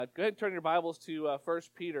Go ahead and turn your Bibles to 1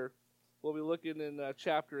 Peter. We'll be looking in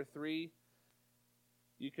chapter 3.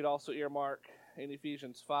 You could also earmark in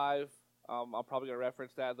Ephesians 5. I'm probably going to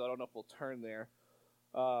reference that, though I don't know if we'll turn there.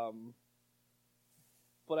 But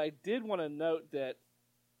I did want to note that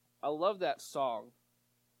I love that song.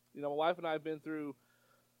 You know, my wife and I have been through,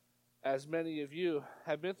 as many of you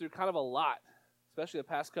have been through, kind of a lot, especially the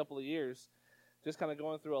past couple of years, just kind of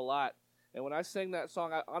going through a lot. And when I sang that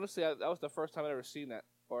song, honestly, that was the first time I'd ever seen that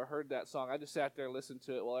or heard that song. I just sat there and listened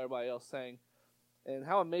to it while everybody else sang. And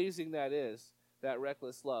how amazing that is, that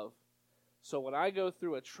reckless love. So when I go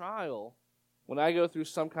through a trial, when I go through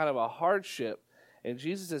some kind of a hardship, and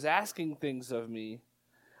Jesus is asking things of me,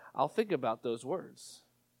 I'll think about those words.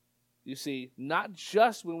 You see, not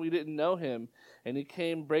just when we didn't know him and he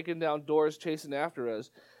came breaking down doors, chasing after us,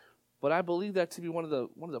 but I believe that to be one of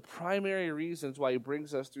the primary reasons why he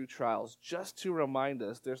brings us through trials, just to remind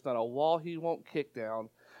us there's not a wall he won't kick down,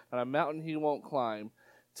 not a mountain he won't climb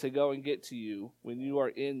to go and get to you when you are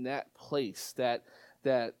in that place, that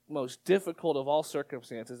most difficult of all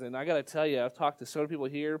circumstances. And I got to tell you, I've talked to so many people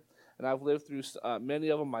here, and I've lived through many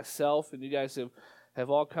of them myself, and you guys have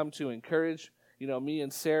all come to encourage, you know, me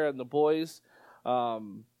and Sarah and the boys.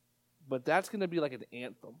 But that's going to be like an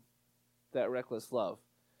anthem, that reckless love.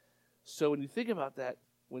 So when you think about that,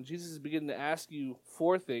 when Jesus is beginning to ask you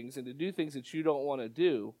for things and to do things that you don't want to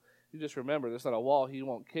do, you just remember there's not a wall he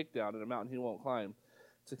won't kick down and a mountain he won't climb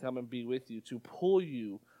to come and be with you, to pull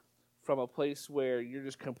you from a place where you're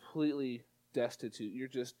just completely destitute.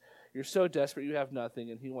 You're so desperate you have nothing,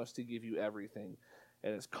 and he wants to give you everything.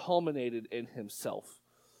 And it's culminated in himself.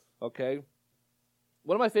 Okay?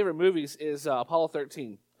 One of my favorite movies is Apollo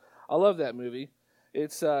 13. I love that movie.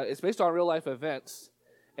 It's based on real-life events.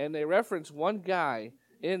 And they reference one guy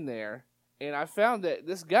in there, and I found that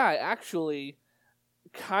this guy actually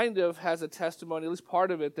kind of has a testimony, at least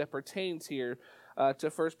part of it, that pertains here to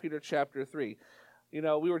 1 Peter chapter 3. You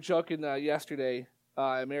know, we were joking yesterday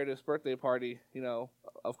at Meredith's birthday party. You know,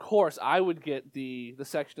 of course, I would get the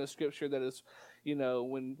section of Scripture that is, you know,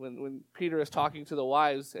 when Peter is talking to the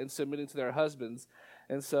wives and submitting to their husbands.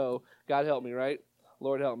 And so, God help me, right?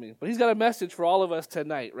 Lord help me. But he's got a message for all of us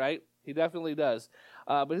tonight, right? He definitely does.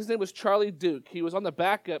 But his name was Charlie Duke. He was on the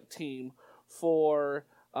backup team for,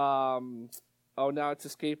 now it's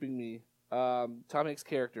escaping me, Tom Hanks'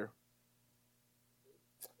 character.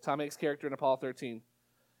 Tom Hanks' character in Apollo 13.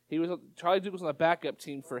 Charlie Duke was on the backup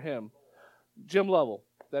team for him. Jim Lovell,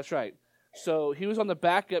 that's right. So he was on the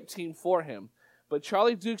backup team for him. But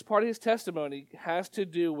Charlie Duke's part of his testimony has to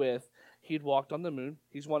do with he'd walked on the moon.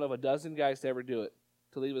 He's one of a dozen guys to ever do it,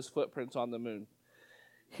 to leave his footprints on the moon.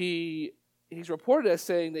 He's reported as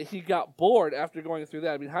saying that he got bored after going through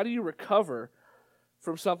that. I mean, how do you recover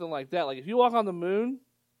from something like that? Like, if you walk on the moon,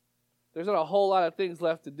 there's not a whole lot of things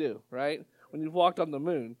left to do, right? When you've walked on the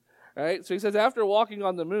moon, right? So he says, after walking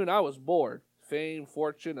on the moon, I was bored. Fame,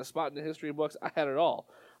 fortune, a spot in the history books, I had it all.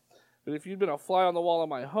 But if you'd been a fly on the wall of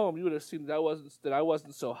my home, you would have seen that I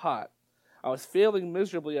wasn't so hot. I was failing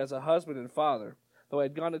miserably as a husband and father. Though I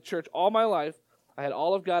had gone to church all my life, I had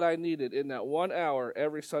all of God I needed in that 1 hour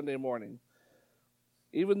every Sunday morning.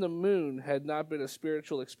 Even the moon had not been a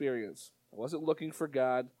spiritual experience. I wasn't looking for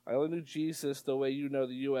God. I only knew Jesus the way you know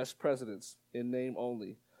the U.S. presidents, in name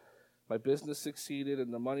only. My business succeeded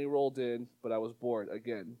and the money rolled in, but I was bored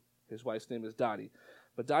again. His wife's name is Dottie.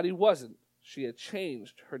 But Dottie wasn't. She had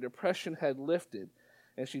changed. Her depression had lifted,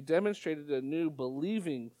 and she demonstrated a new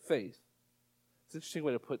believing faith. It's an interesting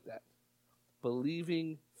way to put that.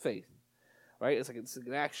 Believing faith. Right? It's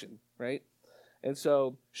an action, right? And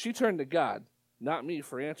so she turned to God, not me,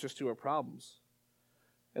 for answers to her problems.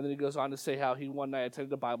 And then he goes on to say how he one night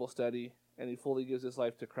attended a Bible study, and he fully gives his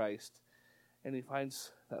life to Christ, and he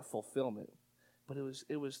finds that fulfillment. But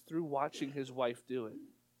it was through watching his wife do it.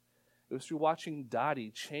 It was through watching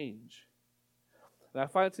Dottie change. And I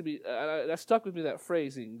find it to be, that stuck with me, that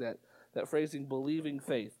phrasing, believing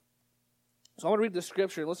faith. So I'm going to read the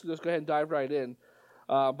scripture, and let's just go ahead and dive right in.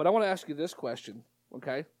 But I want to ask you this question,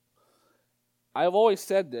 okay? I've always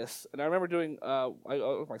said this, and I remember doing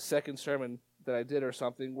my second sermon that I did or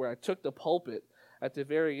something where I took the pulpit at the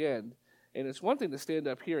very end, and it's one thing to stand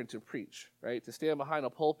up here and to preach, right? To stand behind a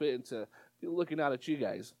pulpit and to be looking out at you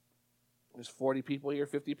guys. There's 40 people here,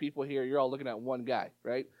 50 people here, you're all looking at one guy,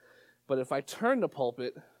 right? But if I turn the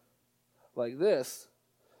pulpit like this,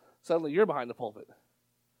 suddenly you're behind the pulpit.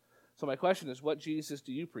 So my question is, what Jesus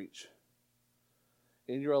do you preach?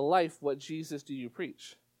 In your life, what Jesus do you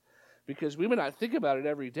preach? Because we may not think about it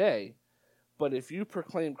every day, but if you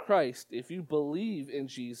proclaim Christ, if you believe in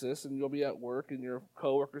Jesus, and you'll be at work and your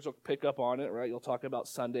coworkers will pick up on it, right? You'll talk about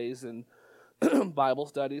Sundays and Bible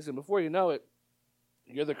studies, and before you know it,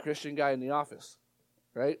 you're the Christian guy in the office,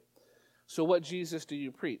 right? So what Jesus do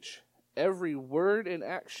you preach? Every word and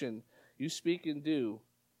action you speak and do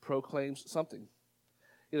proclaims something.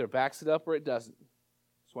 Either backs it up or it doesn't.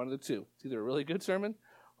 It's one of the two. It's either a really good sermon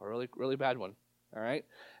or a really, really bad one, all right?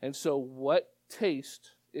 And so what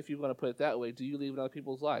taste, if you want to put it that way, do you leave in other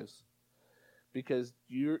people's lives? Because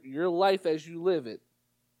your life as you live it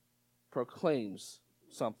proclaims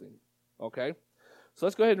something, okay? So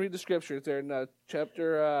let's go ahead and read the scriptures there in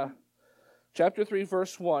chapter 3,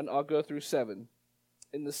 verse 1. I'll go through 7.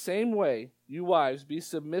 In the same way, you wives, be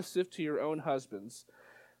submissive to your own husbands,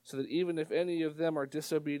 so that even if any of them are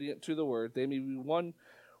disobedient to the word, they may be won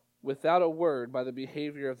without a word by the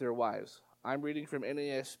behavior of their wives. I'm reading from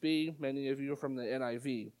NASB, many of you are from the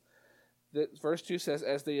NIV. Verse 2 says,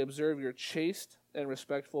 as they observe your chaste and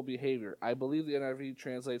respectful behavior. I believe the NIV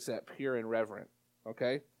translates that pure and reverent,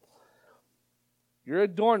 okay? Your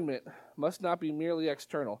adornment must not be merely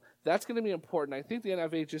external. That's going to be important. I think the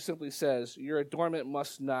NIV just simply says your adornment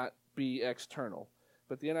must not be external.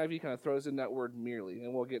 But the NIV kind of throws in that word merely,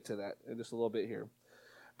 and we'll get to that in just a little bit here.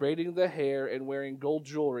 Braiding the hair and wearing gold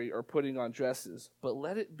jewelry or putting on dresses. But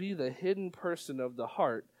let it be the hidden person of the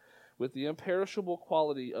heart with the imperishable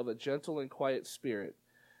quality of a gentle and quiet spirit,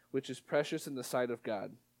 which is precious in the sight of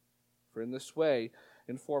God. For in this way,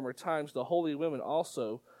 in former times, the holy women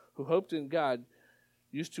also, who hoped in God,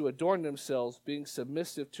 used to adorn themselves, being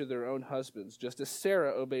submissive to their own husbands, just as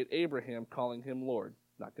Sarah obeyed Abraham, calling him Lord.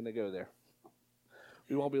 Not going to go there.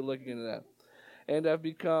 We won't be looking into that. And have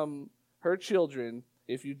become her children,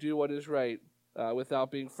 if you do what is right,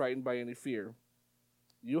 without being frightened by any fear.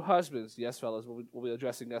 You husbands, yes, fellas, we'll be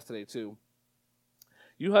addressing us today too.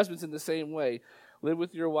 You husbands, in the same way, live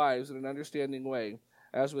with your wives in an understanding way,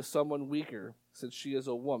 as with someone weaker, since she is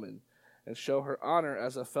a woman, and show her honor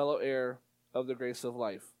as a fellow heir of the grace of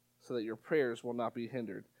life, so that your prayers will not be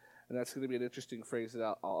hindered. And that's going to be an interesting phrase that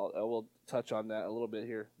I will touch on that a little bit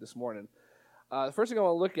here this morning. The first thing I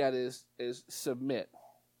want to look at is submit.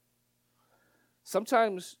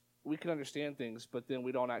 Sometimes we can understand things, but then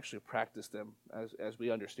we don't actually practice them as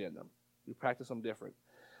we understand them. We practice them different.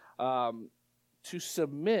 To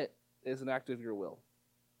submit is an act of your will.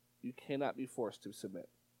 You cannot be forced to submit.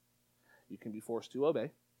 You can be forced to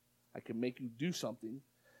obey. I can make you do something,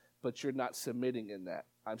 but you're not submitting in that.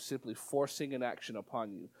 I'm simply forcing an action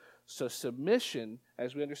upon you. So submission,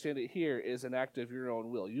 as we understand it here, is an act of your own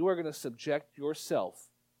will. You are going to subject yourself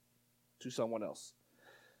to someone else,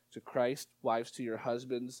 to Christ, wives to your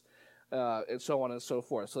husbands, and so on and so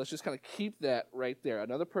forth. So let's just kind of keep that right there.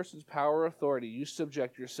 Another person's power or authority, you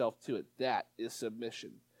subject yourself to it. That is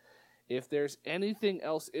submission. If there's anything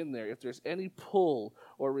else in there, if there's any pull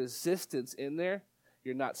or resistance in there,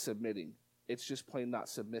 you're not submitting. It's just plain not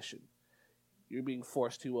submission. You're being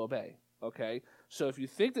forced to obey, okay? So if you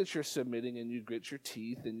think that you're submitting and you grit your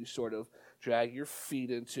teeth and you sort of drag your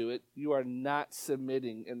feet into it, you are not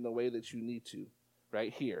submitting in the way that you need to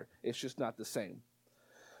right here. It's just not the same.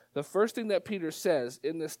 The first thing that Peter says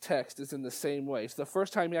in this text is in the same way. It's the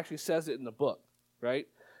first time he actually says it in the book, right?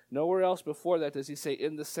 Nowhere else before that does he say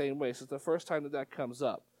in the same way. So it's the first time that comes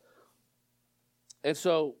up. And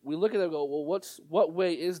so we look at it and go, well, what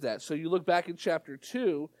way is that? So you look back in chapter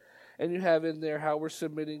 2, and you have in there how we're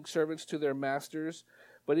submitting servants to their masters.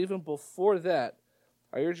 But even before that,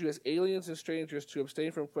 I urge you as aliens and strangers to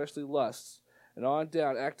abstain from fleshly lusts, and on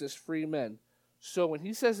down act as free men. So when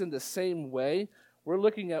he says in the same way, we're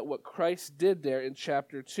looking at what Christ did there in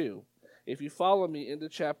chapter 2. If you follow me into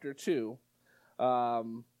chapter 2,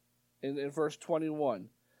 in verse 21,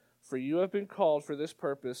 for you have been called for this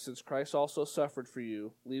purpose, since Christ also suffered for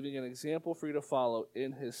you, leaving an example for you to follow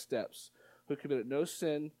in his steps, who committed no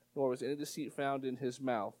sin, nor was any deceit found in his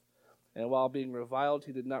mouth. And while being reviled,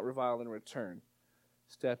 he did not revile in return.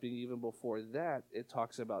 Stepping even before that, it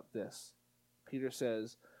talks about this. Peter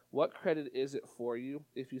says, what credit is it for you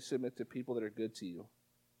if you submit to people that are good to you?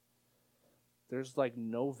 There's like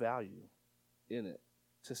no value in it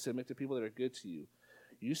to submit to people that are good to you.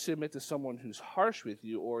 You submit to someone who's harsh with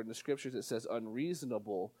you, or in the scriptures it says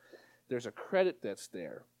unreasonable, there's a credit that's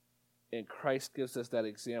there. And Christ gives us that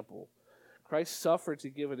example. Christ suffered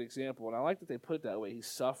to give an example, and I like that they put it that way. He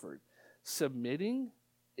suffered. Submitting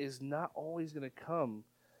is not always going to come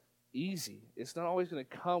easy. It's not always going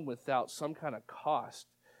to come without some kind of cost.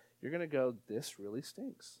 You're going to go, this really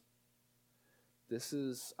stinks.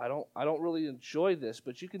 I don't really enjoy this,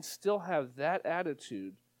 but you can still have that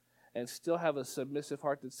attitude and still have a submissive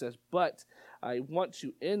heart that says, but I want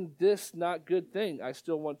to, in this not good thing, I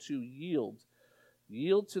still want to yield.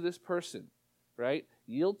 Yield to this person, right?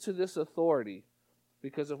 Yield to this authority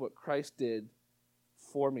because of what Christ did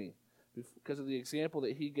for me, because of the example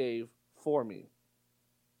that he gave for me.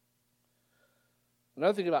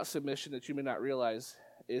 Another thing about submission that you may not realize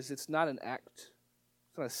is it's not an act.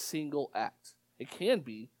 It's not a single act. It can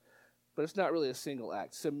be, but it's not really a single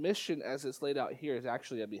act. Submission, as it's laid out here, is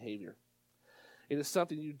actually a behavior. It is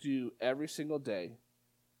something you do every single day,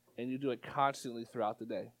 and you do it constantly throughout the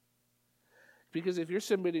day. Because if you're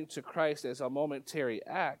submitting to Christ as a momentary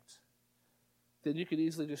act, then you could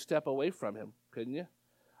easily just step away from him, couldn't you?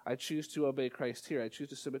 I choose to obey Christ here. I choose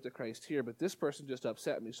to submit to Christ here, but this person just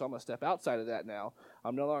upset me, so I'm going to step outside of that now.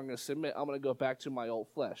 I'm no longer going to submit. I'm going to go back to my old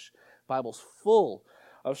flesh. The Bible's full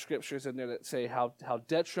of scriptures in there that say how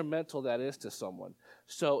detrimental that is to someone.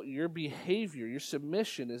 So your behavior, your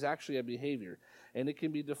submission is actually a behavior, and it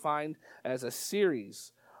can be defined as a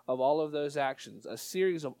series of all of those actions, a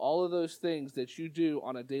series of all of those things that you do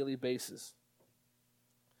on a daily basis.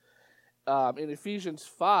 In Ephesians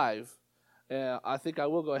 5, I think I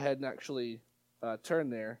will go ahead and actually turn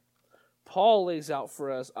there. Paul lays out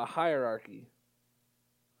for us a hierarchy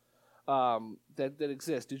that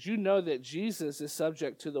exists. Did you know that Jesus is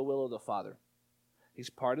subject to the will of the Father? He's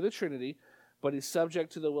part of the Trinity, but he's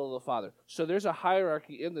subject to the will of the Father. So there's a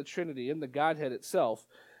hierarchy in the Trinity, in the Godhead itself.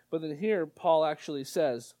 But then here, Paul actually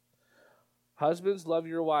says, husbands, love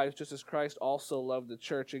your wives just as Christ also loved the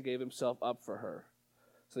church and gave himself up for her,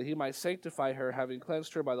 so that he might sanctify her, having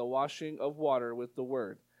cleansed her by the washing of water with the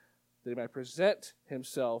word, that he might present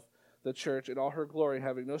himself, the church, in all her glory,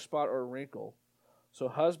 having no spot or wrinkle. So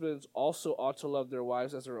husbands also ought to love their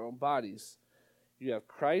wives as their own bodies. You have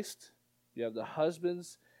Christ, you have the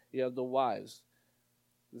husbands, you have the wives.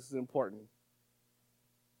 This is important.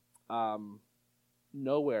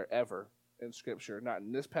 Nowhere ever in Scripture, not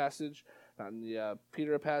in this passage, not in the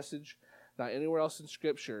Peter passage, not anywhere else in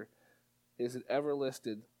Scripture, is it ever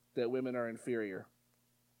listed that women are inferior.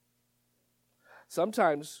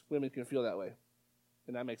 Sometimes women can feel that way,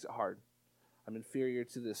 and that makes it hard. I'm inferior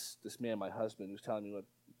to this man, my husband, who's telling me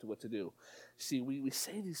what to do. See, we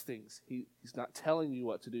say these things. He's not telling you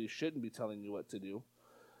what to do. He shouldn't be telling you what to do.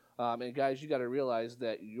 And guys, you got to realize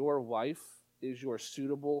that your wife is your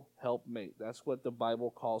suitable helpmate. That's what the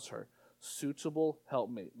Bible calls her, suitable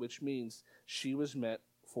helpmate, which means she was meant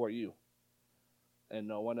for you and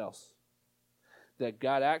no one else. That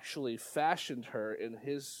God actually fashioned her in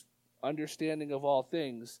his understanding of all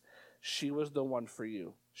things. She was the one for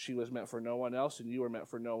you. She was meant for no one else, and you were meant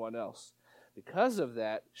for no one else. Because of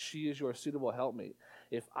that, she is your suitable helpmate.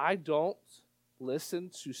 If I don't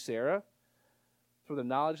listen to Sarah, for the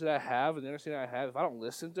knowledge that I have and the understanding I have, if I don't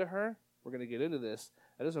listen to her, we're going to get into this,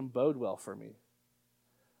 that doesn't bode well for me.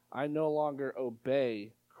 I no longer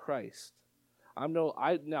obey Christ. I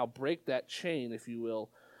now break that chain, if you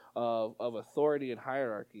will, of authority and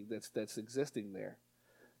hierarchy that's existing there.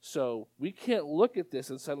 So we can't look at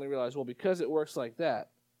this and suddenly realize, well, because it works like that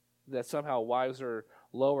somehow wives are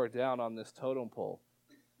lower down on this totem pole.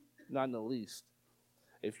 Not in the least.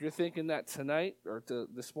 If you're thinking that tonight or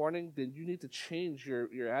this morning, then you need to change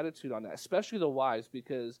your attitude on that, especially the wives,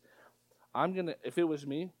 because if it was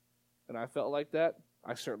me and I felt like that,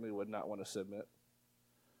 I certainly would not want to submit.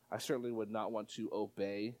 I certainly would not want to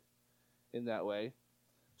obey in that way.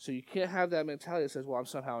 So you can't have that mentality that says, well, I'm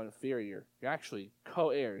somehow inferior. You're actually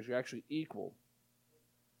co-heirs. You're actually equal.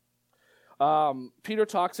 Peter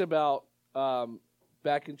talks about,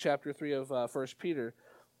 back in chapter 3 of 1 Peter,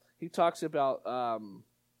 he talks about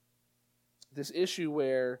this issue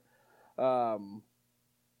where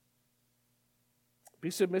be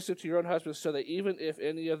submissive to your own husbands, so that even if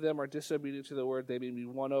any of them are disobedient to the word, they may be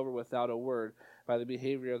won over without a word by the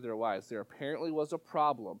behavior of their wives. There apparently was a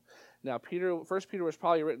problem. Now, 1 Peter was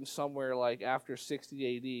probably written somewhere like after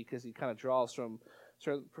 60 AD, because he kind of draws from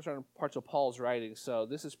certain parts of Paul's writing. So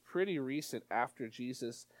this is pretty recent after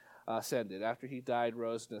Jesus ascended, after he died,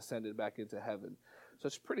 rose, and ascended back into heaven. So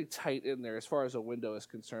it's pretty tight in there as far as a window is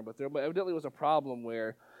concerned. But there evidently was a problem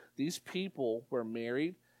where these people were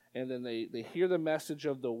married, and then they hear the message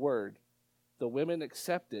of the word. The women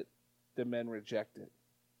accept it, the men reject it.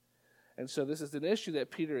 And so this is an issue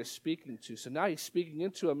that Peter is speaking to. So now he's speaking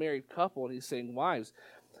into a married couple, and he's saying, wives,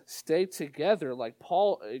 stay together, like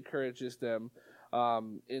Paul encourages them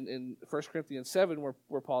in 1 Corinthians 7,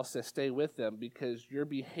 where Paul says, stay with them, because your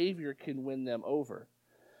behavior can win them over.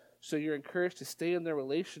 So you're encouraged to stay in their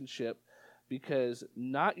relationship, because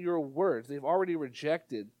not your words. They've already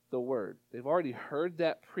rejected the word. They've already heard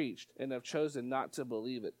that preached and have chosen not to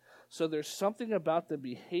believe it. So there's something about the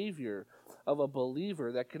behavior of a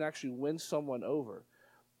believer that can actually win someone over.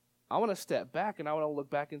 I want to step back and I want to look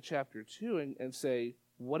back in chapter 2 and say,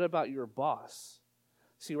 what about your boss?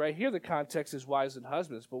 See, right here, the context is wives and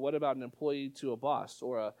husbands, but what about an employee to a boss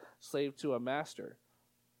or a slave to a master?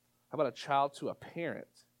 How about a child to a parent?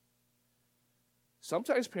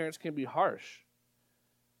 Sometimes parents can be harsh.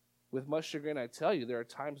 With much chagrin, I tell you, there are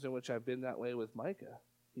times in which I've been that way with Micah.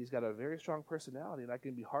 He's got a very strong personality, and I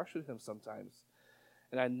can be harsh with him sometimes.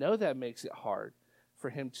 And I know that makes it hard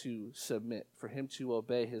for him to submit, for him to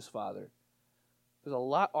obey his father. There's a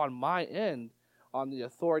lot on my end on the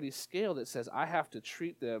authority scale that says I have to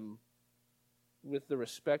treat them with the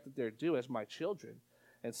respect that they're due as my children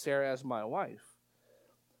and Sarah as my wife.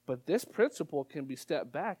 But this principle can be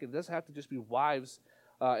stepped back. It doesn't have to just be wives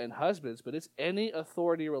and husbands, but it's any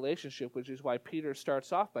authority relationship, which is why Peter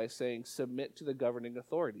starts off by saying, submit to the governing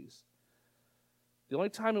authorities. The only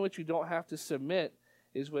time in which you don't have to submit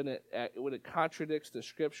is when it contradicts the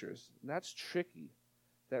scriptures. And that's tricky.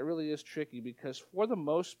 That really is tricky because for the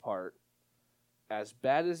most part, as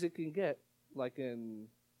bad as it can get, like in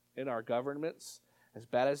our governments, as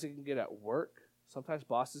bad as it can get at work, sometimes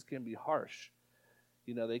bosses can be harsh.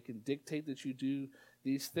 They can dictate that you do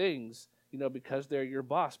these things, because they're your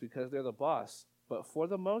boss, because they're the boss. But for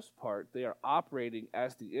the most part, they are operating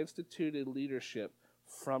as the instituted leadership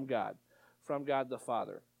from God the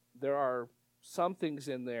Father. There are some things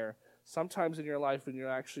in there, sometimes in your life, when you're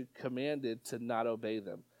actually commanded to not obey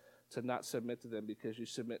them, to not submit to them because you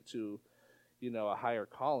submit to, a higher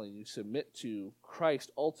calling. You submit to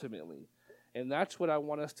Christ ultimately. And that's what I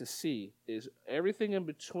want us to see, is everything in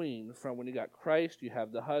between, from when you got Christ, you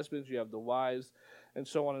have the husbands, you have the wives, and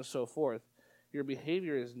so on and so forth. Your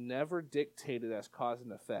behavior is never dictated as cause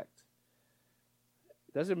and effect.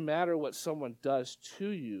 It doesn't matter what someone does to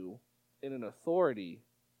you in an authority,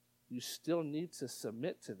 you still need to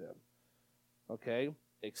submit to them, okay?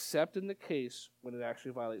 Except in the case when it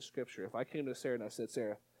actually violates Scripture. If I came to Sarah and I said,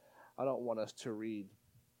 Sarah, I don't want us to read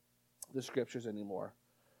the Scriptures anymore.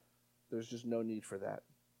 There's just no need for that.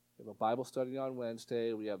 We have a Bible study on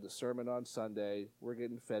Wednesday. We have the sermon on Sunday. We're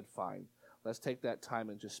getting fed fine. Let's take that time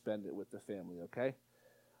and just spend it with the family, okay?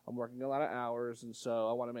 I'm working a lot of hours, and so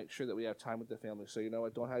I want to make sure that we have time with the family. So you know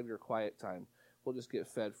what? Don't have your quiet time. We'll just get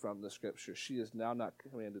fed from the Scripture. She is now not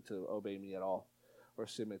commanded to obey me at all or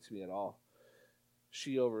submit to me at all.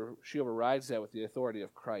 She overrides that with the authority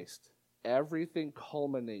of Christ. Everything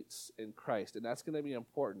culminates in Christ, and that's going to be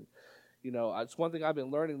important. It's one thing I've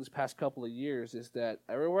been learning this past couple of years is that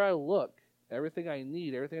everywhere I look, everything I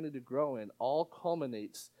need to grow in, all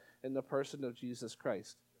culminates in the person of Jesus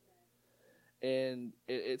Christ. And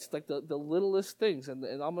it's like the littlest things,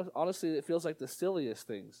 and almost, honestly, it feels like the silliest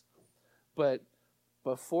things. But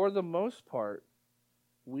for the most part,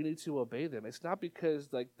 we need to obey them. It's not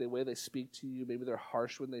because like the way they speak to you, maybe they're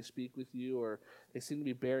harsh when they speak with you, or they seem to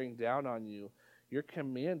be bearing down on you. You're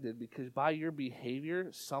commanded because by your behavior,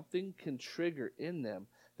 something can trigger in them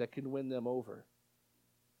that can win them over.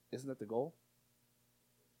 Isn't that the goal?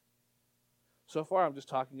 So far, I'm just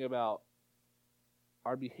talking about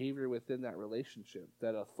our behavior within that relationship,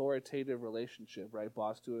 that authoritative relationship, right?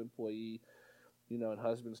 Boss to employee, and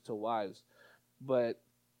husbands to wives. But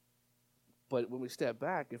when we step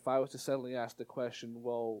back, if I was to suddenly ask the question,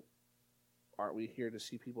 well, aren't we here to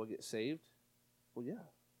see people get saved? Well, yeah.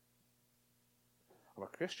 I'm a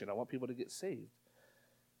Christian. I want people to get saved.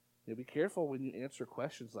 Be careful when you answer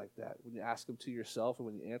questions like that, when you ask them to yourself and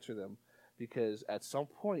when you answer them, because at some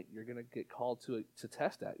point you're going to get called to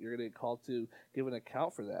test that. You're going to get called to give an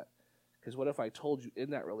account for that. Because what if I told you in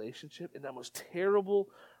that relationship, in that most terrible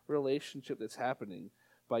relationship that's happening,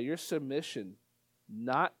 by your submission,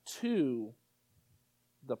 not to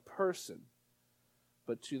the person,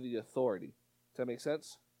 but to the authority. Does that make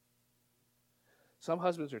sense? Some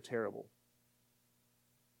husbands are terrible.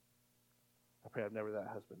 I pray I've never that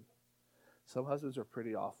husband. Some husbands are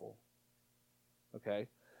pretty awful. Okay?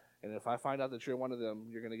 And if I find out that you're one of them,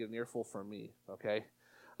 you're going to get an earful from me. Okay?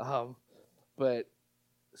 But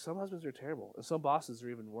some husbands are terrible. And some bosses are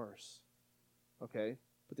even worse. Okay?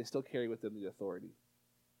 But they still carry with them the authority.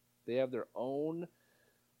 They have their own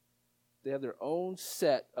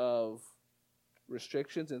set of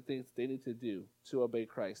restrictions and things they need to do to obey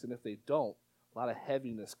Christ. And if they don't, a lot of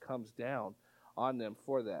heaviness comes down on them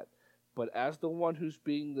for that. But as the one who's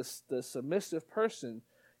being the submissive person,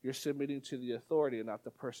 you're submitting to the authority and not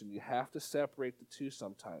the person. You have to separate the two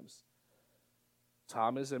sometimes.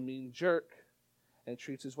 Tom is a mean jerk and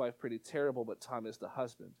treats his wife pretty terrible, but Tom is the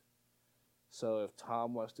husband. So if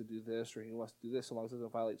Tom wants to do this or he wants to do this, as long as it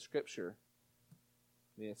doesn't violate Scripture,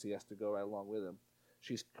 Nancy has to go right along with him.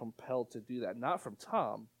 She's compelled to do that, not from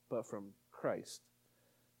Tom, but from Christ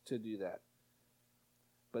to do that.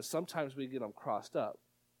 But sometimes we get them crossed up.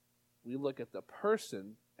 We look at the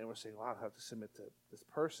person and we're saying, well, I have to submit to this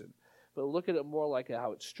person. But look at it more like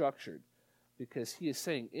how it's structured, because he is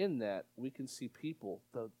saying in that we can see people,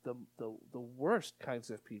 the worst kinds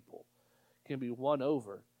of people, can be won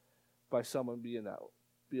over by someone being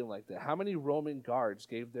like that. How many Roman guards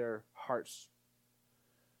gave their hearts?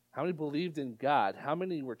 How many believed in God? How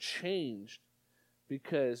many were changed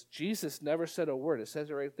because Jesus never said a word? It says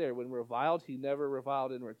it right there. When reviled, he never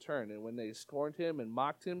reviled in return. And when they scorned him and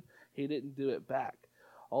mocked him, he didn't do it back.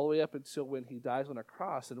 All the way up until when he dies on a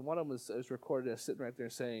cross. And one of them is recorded as sitting right there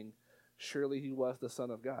saying, surely he was the Son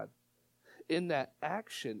of God. In that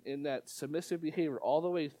action, in that submissive behavior all the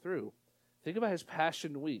way through, think about his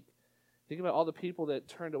Passion Week. Think about all the people that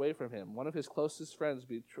turned away from him. One of his closest friends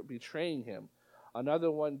betraying him. Another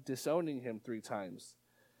one disowning him 3 times.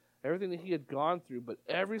 Everything that he had gone through, but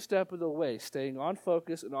every step of the way, staying on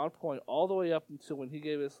focus and on point all the way up until when he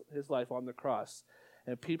gave his life on the cross.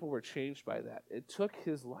 And people were changed by that. It took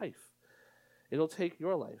his life. It'll take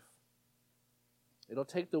your life. It'll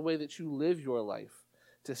take the way that you live your life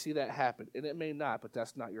to see that happen. And it may not, but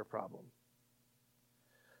that's not your problem.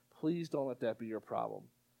 Please don't let that be your problem.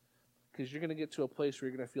 Because you're going to get to a place where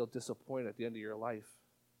you're going to feel disappointed at the end of your life.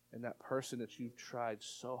 And that person that you've tried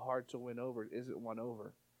so hard to win over isn't won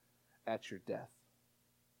over at your death.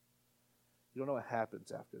 You don't know what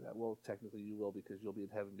happens after that. Well, technically you will, because you'll be in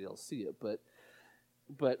heaven and be able to see it.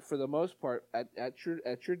 But for the most part, at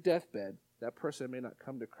your deathbed, that person may not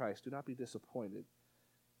come to Christ. Do not be disappointed.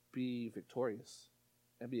 Be victorious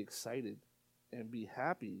and be excited and be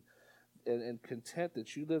happy and content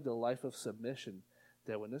that you lived a life of submission,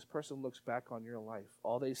 that when this person looks back on your life,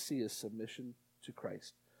 all they see is submission to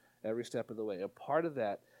Christ every step of the way. A part of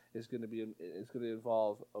that is going to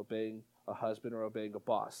involve obeying a husband or obeying a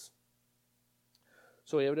boss.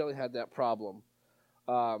 So he evidently had that problem.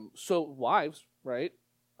 So wives, right?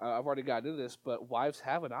 I've already gotten into this, but wives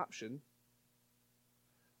have an option.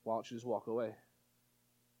 Why don't you just walk away?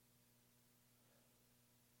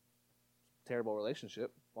 Terrible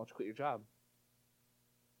relationship. Why don't you quit your job?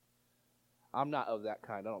 I'm not of that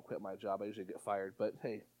kind. I don't quit my job. I usually get fired. But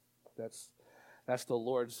hey, that's the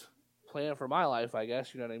Lord's plan for my life, I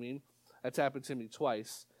guess. You know what I mean? That's happened to me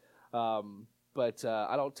twice. But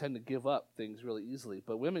I don't tend to give up things really easily.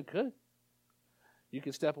 But women could. You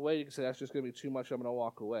can step away. You can say, that's just going to be too much. I'm going to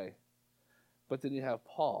walk away. But then you have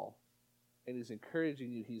Paul, and he's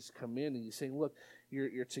encouraging you. He's commending you, saying, look,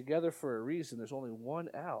 you're together for a reason. There's only one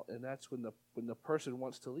out, and that's when the person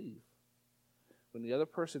wants to leave. When the other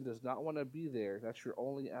person does not want to be there, that's your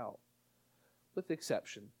only out. With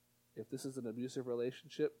exception, if this is an abusive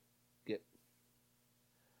relationship,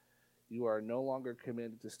 you are no longer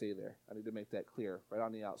commanded to stay there. I need to make that clear right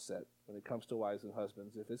on the outset when it comes to wives and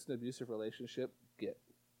husbands. If it's an abusive relationship,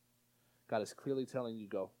 God is clearly telling you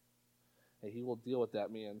go. And he will deal with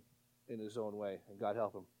that man in his own way, and God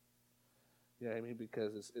help him. You know what I mean?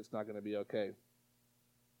 Because it's not going to be okay.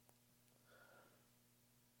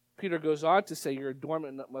 Peter goes on to say your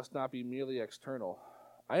adornment must not be merely external.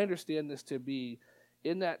 I understand this to be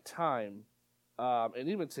in that time, and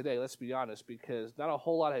even today, let's be honest, because not a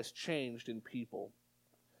whole lot has changed in people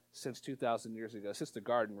since 2,000 years ago, since the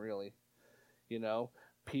garden, really. You know,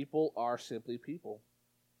 people are simply people.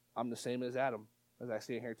 I'm the same as Adam, as I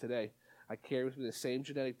stand here today. I carry with me the same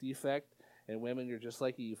genetic defect, and women, you're just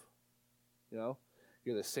like Eve. You know,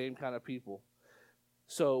 you're the same kind of people.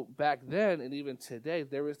 So back then, and even today,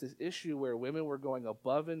 there was this issue where women were going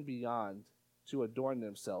above and beyond to adorn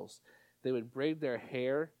themselves. They would braid their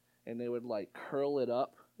hair, and they would like curl it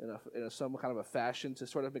up in some kind of a fashion to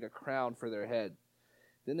sort of make a crown for their head.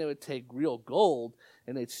 Then they would take real gold,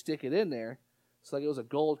 and they'd stick it in there, so like it was a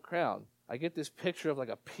gold crown. I get this picture of like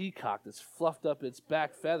a peacock that's fluffed up its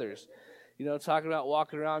back feathers. You know, talking about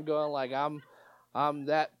walking around going like, I'm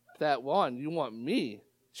that one. You want me?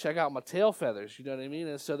 Check out my tail feathers. You know what I mean?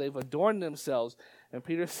 And so they've adorned themselves. And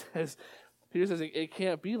Peter says it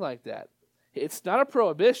can't be like that. It's not a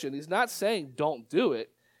prohibition. He's not saying don't do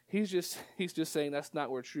it. He's just saying that's not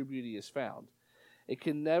where true beauty is found. It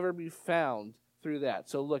can never be found through that.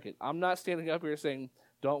 So look, I'm not standing up here saying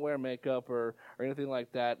don't wear makeup or anything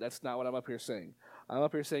like that. That's not what I'm up here saying. I'm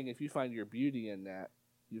up here saying if you find your beauty in that,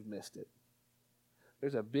 you've missed it.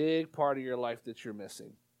 There's a big part of your life that you're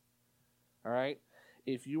missing. All right?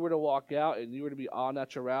 If you were to walk out and you were to be au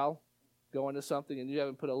naturel, go into something and you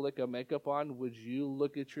haven't put a lick of makeup on, would you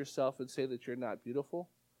look at yourself and say that you're not beautiful?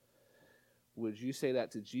 Would you say that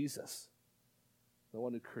to Jesus, the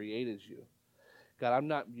one who created you? God, I'm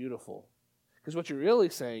not beautiful. Because what you're really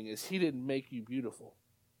saying is he didn't make you beautiful.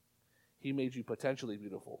 He made you potentially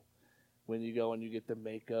beautiful. when you go and you get the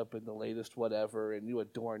makeup and the latest whatever, and you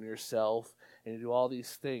adorn yourself, and you do all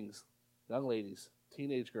these things. Young ladies,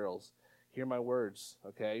 teenage girls, hear my words,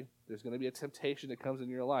 okay? There's going to be a temptation that comes in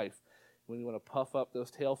your life when you want to puff up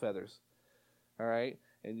those tail feathers, all right?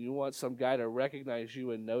 And you want some guy to recognize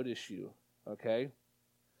you and notice you, okay?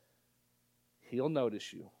 He'll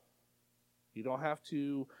notice you. You don't have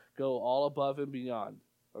to go all above and beyond,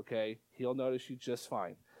 okay? He'll notice you just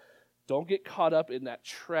fine. Don't get caught up in that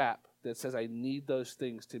trap that says, I need those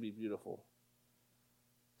things to be beautiful.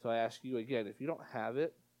 So I ask you again, if you don't have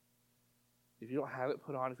it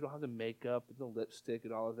put on, if you don't have the makeup and the lipstick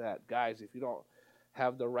and all of that, guys, if you don't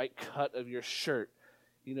have the right cut of your shirt,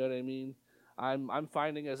 you know what I mean? I'm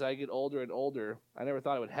finding as I get older and older, I never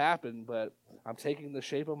thought it would happen, but I'm taking the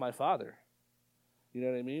shape of my father. You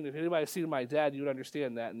know what I mean? If anybody's seen my dad, you would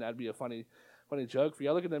understand that, and that'd be a funny joke for you.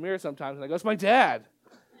 I look in the mirror sometimes, and I go, it's my dad.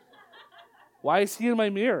 Why is he in my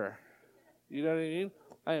mirror? You know what I mean?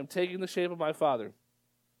 I am taking the shape of my father.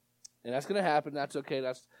 And that's going to happen. That's okay.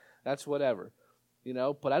 That's whatever. You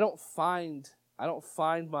know, but I don't find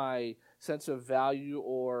my sense of value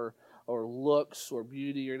or looks or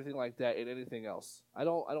beauty or anything like that in anything else. I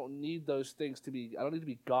don't need those things I don't need to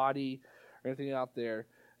be gaudy or anything out there.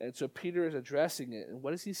 And so Peter is addressing it. And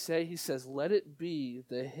what does he say? He says, let it be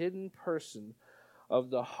the hidden person of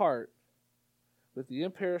the heart with the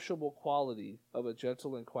imperishable quality of a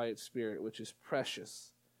gentle and quiet spirit, which is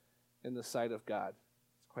precious in the sight of God.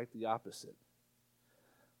 It's quite the opposite.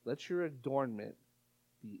 Let your adornment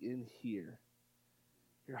be in here.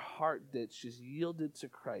 Your heart that's just yielded to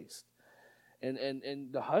Christ.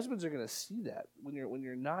 And the husbands are going to see that when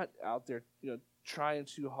you're not out there, trying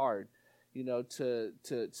too hard,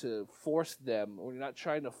 to force them, or you're not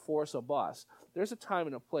trying to force a boss. There's a time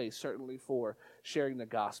and a place, certainly, for sharing the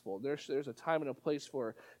gospel. There's a time and a place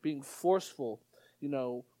for being forceful,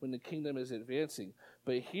 when the kingdom is advancing.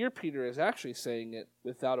 But here Peter is actually saying it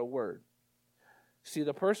without a word. See,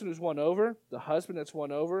 the person who's won over, the husband that's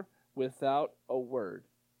won over, without a word,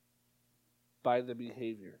 by the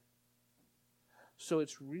behavior. So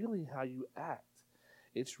it's really how you act.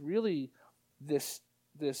 It's really this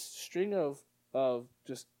string of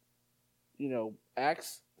just,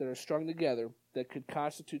 acts that are strung together that could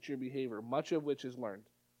constitute your behavior, much of which is learned.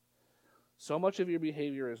 So much of your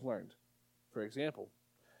behavior is learned. For example,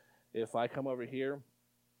 if I come over here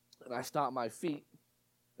and I stomp my feet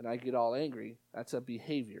and I get all angry, that's a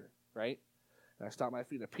behavior, right? And I stomp my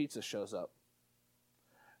feet and a pizza shows up.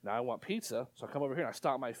 Now I want pizza, so I come over here and I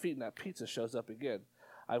stomp my feet and that pizza shows up again.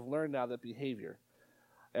 I've learned now that behavior.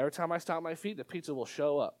 Every time I stomp my feet, the pizza will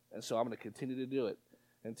show up. And so I'm going to continue to do it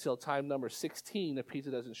until time number 16, the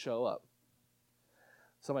pizza doesn't show up.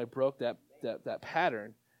 Somebody broke that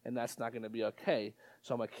pattern, and that's not going to be okay.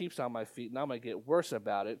 So I'm going to keep stomping my feet, and I'm going to get worse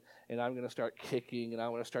about it, and I'm going to start kicking, and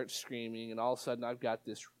I'm going to start screaming, and all of a sudden I've got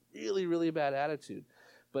this really, really bad attitude.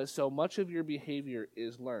 But so much of your behavior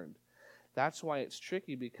is learned. That's why it's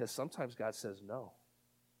tricky, because sometimes God says no.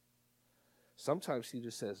 Sometimes he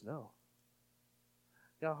just says no.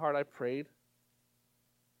 You know how hard I prayed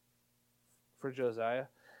for Josiah?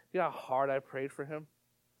 You know how hard I prayed for him?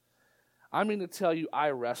 I mean to tell you,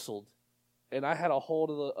 I wrestled, and I had a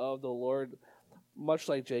hold of the Lord much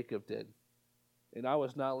like Jacob did, and I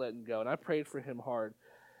was not letting go, and I prayed for him hard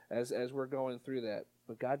as we're going through that,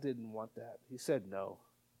 but God didn't want that. He said no.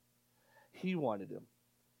 He wanted him.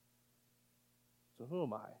 So who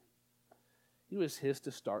am I? He was his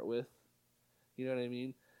to start with. You know what I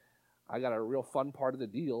mean? I got a real fun part of the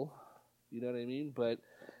deal. You know what I mean? But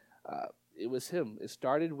it was him. It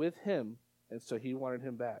started with him, and so he wanted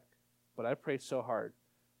him back. But I prayed so hard.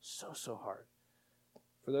 So hard.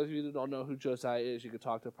 For those of you that don't know who Josiah is, you can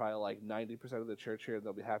talk to probably like 90% of the church here, and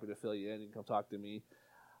they'll be happy to fill you in. You can come talk to me.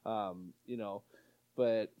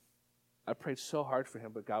 But I prayed so hard for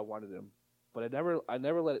him, but God wanted him. But I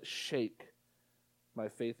never let it shake my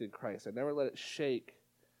faith in Christ. I never let it shake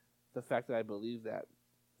the fact that I believe that.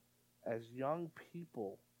 As young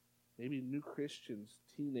people, maybe new Christians,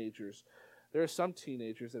 teenagers, there are some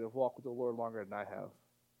teenagers that have walked with the Lord longer than I have.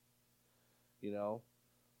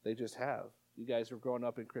 They just have. You guys were growing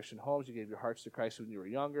up in Christian homes. You gave your hearts to Christ when you were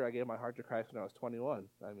younger. I gave my heart to Christ when I was 21.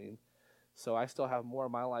 So I still have more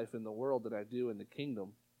of my life in the world than I do in the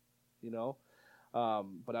kingdom,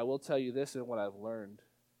 But I will tell you this, and what I've learned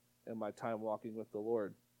in my time walking with the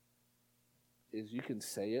Lord is you can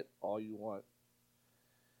say it all you want.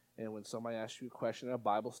 And when somebody asks you a question in a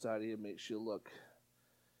Bible study, it makes you look,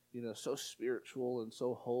 so spiritual and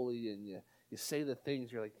so holy, and you say the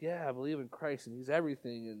things, you're like, I believe in Christ, and he's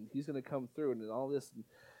everything, and he's going to come through, and all this,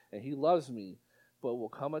 and he loves me. But will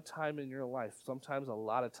come a time in your life, sometimes a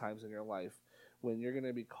lot of times in your life, when you're going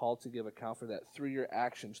to be called to give account for that through your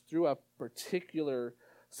actions, through a particular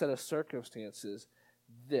set of circumstances.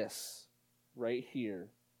 This right here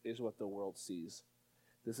is what the world sees.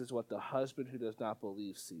 This is what the husband who does not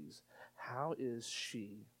believe sees. How is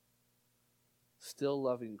she still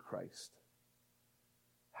loving Christ?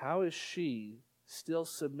 How is she still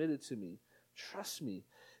submitted to me? Trust me.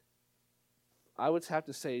 I would have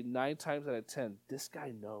to say 9 times out of 10, this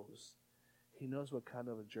guy knows. He knows what kind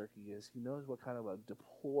of a jerk he is. He knows what kind of a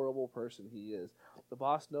deplorable person he is. The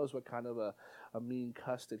boss knows what kind of a mean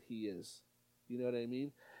cuss that he is. You know what I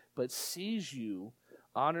mean? But sees you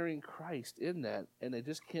honoring Christ in that, and they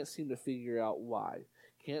just can't seem to figure out why.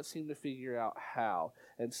 Can't seem to figure out how.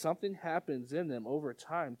 And something happens in them over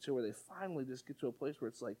time to where they finally just get to a place where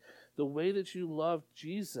it's like, the way that you loved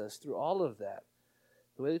Jesus through all of that,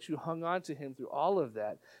 the way that you hung on to him through all of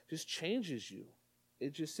that, just changes you.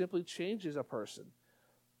 It just simply changes a person.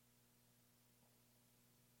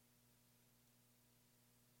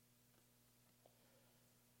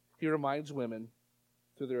 He reminds women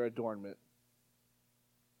through their adornment,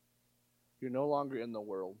 you're no longer in the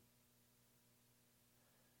world.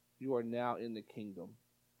 You are now in the kingdom.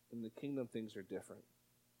 In the kingdom, things are different.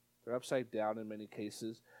 They're upside down in many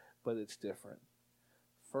cases, but it's different.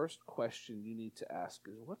 First question you need to ask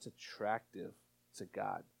is, what's attractive to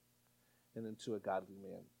God and then to a godly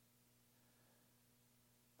man?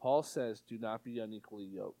 Paul says, do not be unequally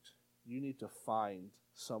yoked. You need to find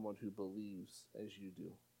someone who believes as you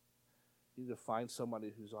do. You need to find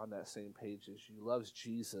somebody who's on that same page as you, loves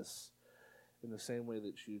Jesus in the same way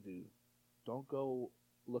that you do. Don't go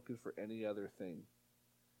looking for any other thing.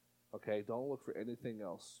 Okay? Don't look for anything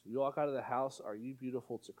else. You walk out of the house, are you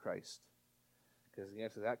beautiful to Christ? Because the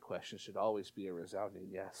answer to that question should always be a resounding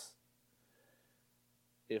yes.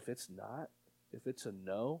 If it's not, if it's a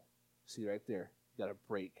no, see right there, you got to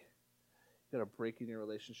break. You got to break in your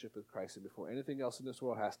relationship with Christ. And before anything else in this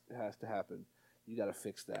world has to happen, you got to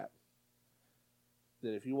fix that.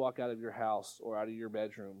 That if you walk out of your house or out of your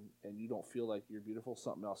bedroom and you don't feel like you're beautiful,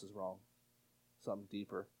 something else is wrong. Something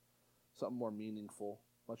deeper, something more meaningful,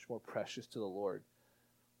 much more precious to the Lord.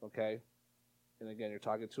 Okay? And again, you're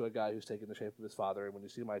talking to a guy who's taken the shape of his father, and when you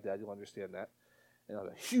see my dad, you'll understand that. And I'll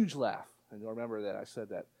have a huge laugh, and you'll remember that I said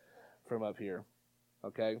that from up here.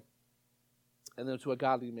 Okay? And then to a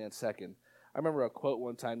godly man second. I remember a quote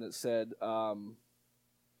one time that said that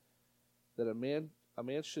a man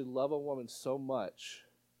should love a woman so much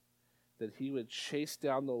that he would chase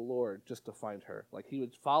down the Lord just to find her. Like he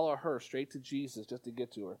would follow her straight to Jesus just to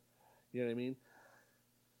get to her. You know what I mean?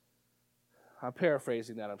 I'm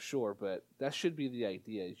paraphrasing that, I'm sure, but that should be the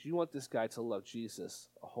idea. Is you want this guy to love Jesus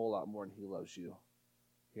a whole lot more than he loves you.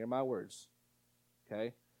 Hear my words.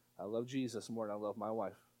 Okay? I love Jesus more than I love my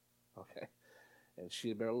wife. Okay? And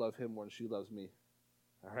she better love him more than she loves me.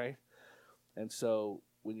 All right? And so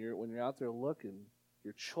when you're out there looking,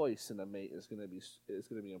 your choice in a mate is going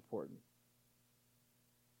to be important.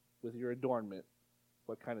 With your adornment,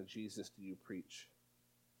 what kind of Jesus do you preach?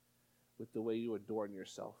 With the way you adorn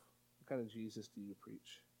yourself, what kind of Jesus do you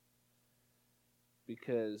preach?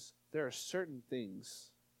 Because there are certain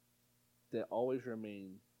things that always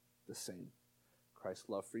remain the same. Christ's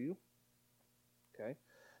love for you, okay?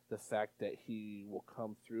 The fact that he will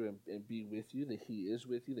come through and be with you, that he is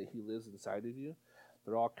with you, that he lives inside of you.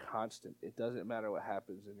 They're all constant. It doesn't matter what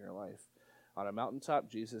happens in your life. On a mountaintop,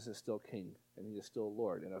 Jesus is still king, and he is still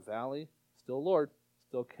Lord. In a valley, still Lord,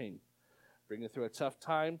 still king. Bring you through a tough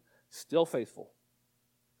time, still faithful.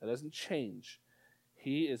 That doesn't change.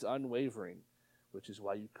 He is unwavering, which is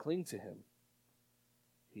why you cling to him.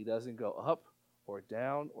 He doesn't go up or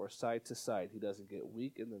down or side to side. He doesn't get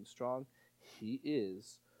weak and then strong. He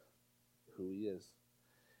is who he is.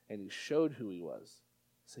 And he showed who he was.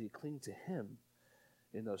 So you cling to him.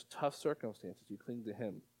 In those tough circumstances, you cling to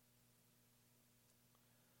him.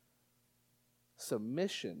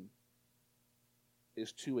 Submission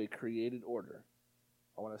is to a created order.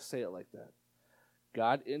 I want to say it like that.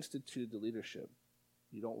 God instituted the leadership.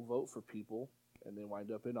 You don't vote for people and they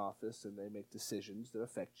wind up in office and they make decisions that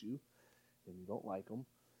affect you and you don't like them,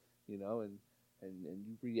 and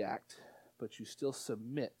you react, but you still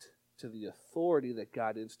submit to the authority that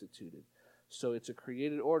God instituted. So it's a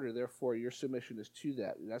created order, therefore your submission is to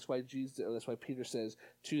that. And that's why Peter says,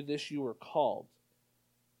 to this you were called.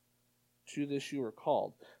 To this you were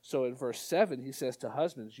called. So in verse 7, he says to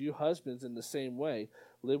husbands, you husbands in the same way,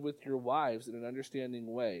 live with your wives in an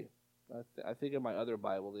understanding way. I think in my other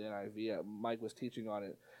Bible, the NIV, Mike was teaching on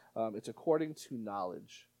it. It's according to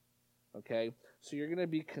knowledge. Okay? So you're going to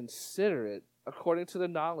be considerate according to the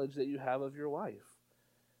knowledge that you have of your wife.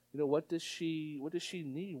 What does she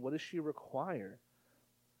need? What does she require?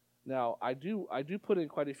 Now, I do put in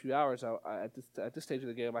quite a few hours. At this stage of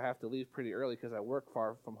the game, I have to leave pretty early because I work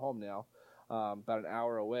far from home now, about an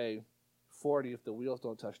hour away, 40 if the wheels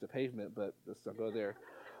don't touch the pavement, but let's not go there.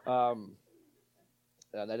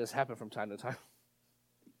 That just happened from time to time.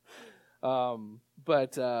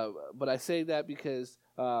 But I say that because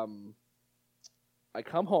I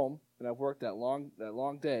come home and I've worked that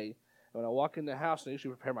long day. And when I walk in the house, I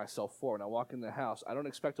usually prepare myself for it. When I walk in the house, I don't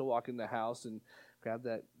expect to walk in the house and grab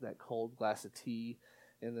that cold glass of tea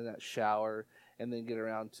and then that shower and then get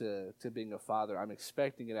around to being a father. I'm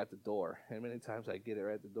expecting it at the door. And many times I get it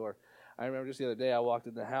right at the door. I remember just the other day I walked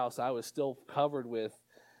in the house. I was still covered with,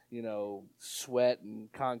 sweat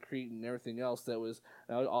and concrete and everything else I was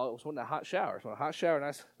wanting a hot shower. So a hot shower,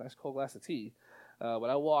 nice cold glass of tea. But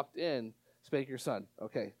I walked in, spank your son.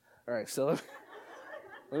 Okay. All right. So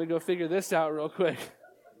let me go figure this out real quick.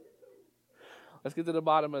 Let's get to the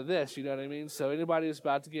bottom of this, you know what I mean? So anybody who's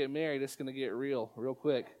about to get married, it's going to get real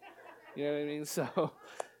quick. You know what I mean? So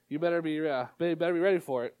you better be ready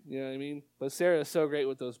for it, you know what I mean? But Sarah is so great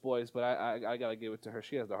with those boys, but I got to give it to her.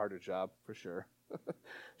 She has the harder job, for sure.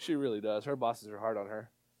 She really does. Her bosses are hard on her.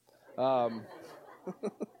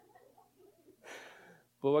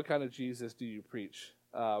 But what kind of Jesus do you preach?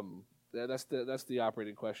 That's the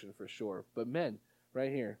operating question for sure. But men,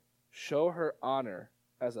 right here, show her honor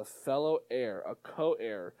as a fellow heir, a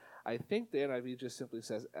co-heir. I think the NIV just simply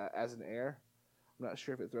says as an heir. I'm not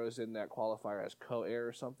sure if it throws in that qualifier as co-heir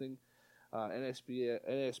or something.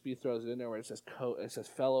 NASB throws it in there where it says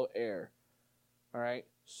fellow heir. All right?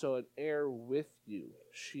 So an heir with you.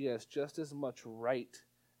 She has just as much right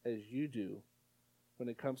as you do when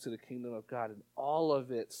it comes to the kingdom of God and all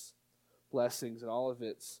of its blessings and all of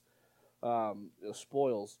its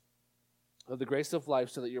spoils of the grace of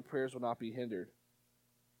life so that your prayers will not be hindered.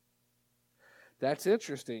 That's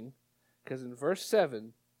interesting because in verse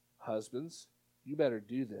 7, husbands, you better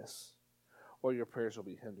do this or your prayers will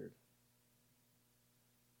be hindered.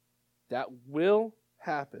 That will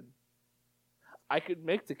happen. I could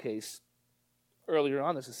make the case earlier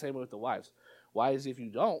on, it's the same way with the wives. Wives, if you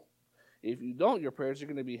don't, your prayers are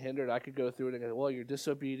going to be hindered. I could go through it and go, well, you're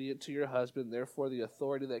disobedient to your husband, therefore the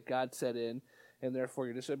authority that God set in, and therefore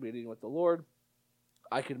you're disobedient with the Lord.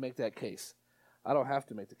 I could make that case. I don't have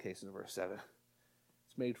to make the case in verse 7.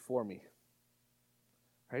 It's made for me.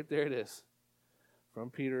 Right there it is. From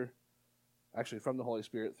Peter, actually from the Holy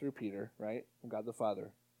Spirit through Peter, right? From God the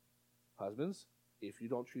Father. Husbands, if you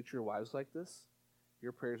don't treat your wives like this,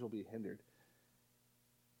 your prayers will be hindered.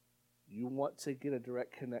 You want to get a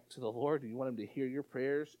direct connect to the Lord, you want him to hear your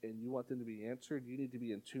prayers, and you want them to be answered, you need to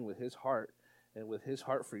be in tune with his heart and with his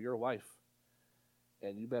heart for your wife.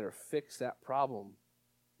 And you better fix that problem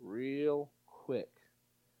real quick.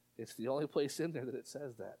 It's the only place in there that it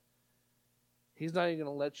says that. He's not even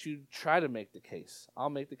going to let you try to make the case. I'll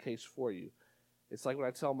make the case for you. It's like when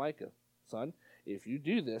I tell Micah, son, if you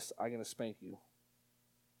do this, I'm going to spank you.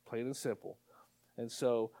 Plain and simple. And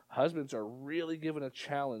so husbands are really given a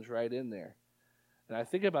challenge right in there. And I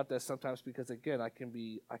think about that sometimes because, again, I can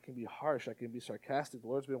be harsh. I can be sarcastic. The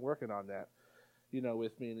Lord's been working on that,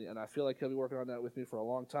 with me. And I feel like he'll be working on that with me for a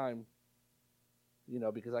long time,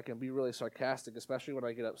 because I can be really sarcastic, especially when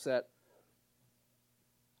I get upset.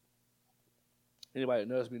 Anybody that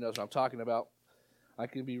knows me knows what I'm talking about. I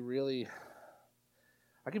can be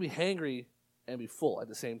hangry and be full at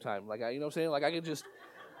the same time. Like, you know what I'm saying? Like, I can just...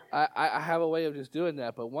 I have a way of just doing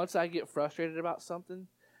that, but once I get frustrated about something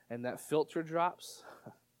and that filter drops,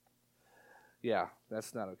 yeah,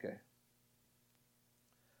 that's not okay.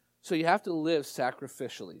 So you have to live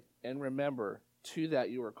sacrificially, and remember, to that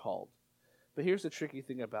you are called. But here's the tricky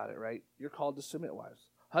thing about it, right? You're called to submit, wives.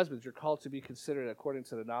 Husbands, you're called to be considerate according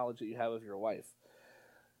to the knowledge that you have of your wife.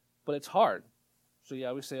 But it's hard. So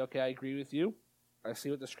yeah, we say, okay, I agree with you. I see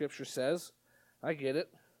what the scripture says. I get it.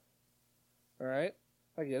 All right?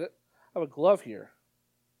 I get it. I have a glove here.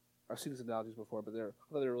 I've seen these analogies before, but I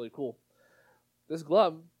thought they were really cool. This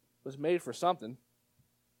glove was made for something.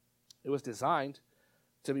 It was designed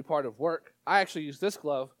to be part of work. I actually use this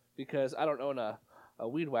glove because I don't own a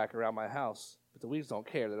weed whacker around my house. But the weeds don't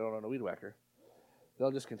care. They don't own a weed whacker.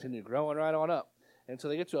 They'll just continue growing right on up. And so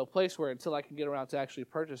they get to a place where until I can get around to actually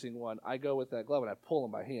purchasing one, I go with that glove and I pull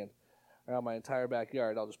them by hand around my entire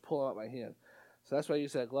backyard. I'll just pull them out by hand. So that's what I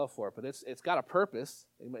use that glove for. But it's got a purpose.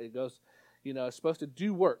 It goes, it's supposed to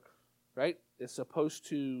do work, right? It's supposed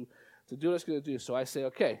to do what it's going to do. So I say,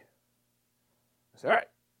 okay. I say, all right,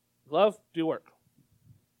 glove, do work.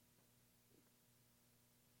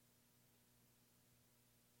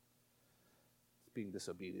 being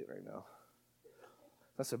disobedient right now.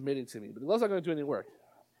 It's not submitting to me. But the glove's not going to do any work.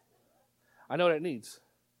 I know what it needs.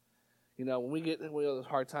 You know, when we get in those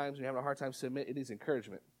hard times, when you're having a hard time submit, it needs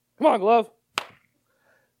encouragement. Come on, glove.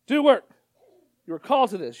 Do work. You were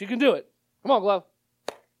called to this. You can do it. Come on, glove.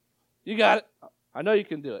 You got it. I know you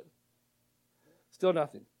can do it. Still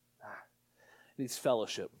nothing. It needs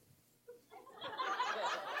fellowship.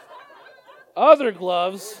 Other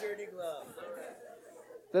gloves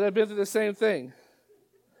that have been through the same thing.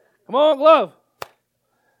 Come on, glove.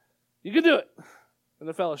 You can do it. In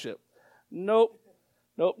the fellowship. Nope,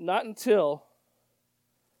 not until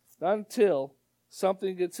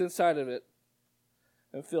something gets inside of it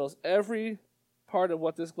and fills every part of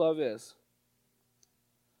what this glove is.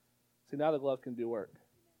 See, now the glove can do work.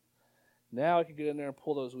 Now I can get in there and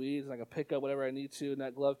pull those weeds, and I can pick up whatever I need to, and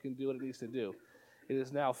that glove can do what it needs to do. It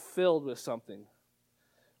is now filled with something.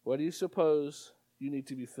 What do you suppose you need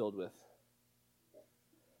to be filled with?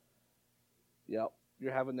 Yep,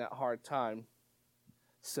 you're having that hard time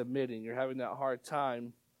submitting. You're having that hard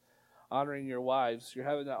time honoring your wives. You're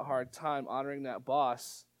having that hard time honoring that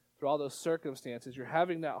boss through all those circumstances. You're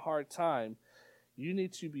having that hard time. You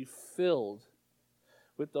need to be filled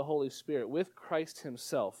with the Holy Spirit, with Christ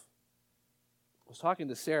himself. I was talking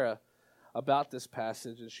to Sarah about this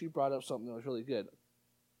passage, and she brought up something that was really good.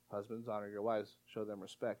 Husbands, honor your wives, show them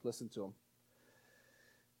respect, listen to them.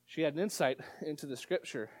 She had an insight into the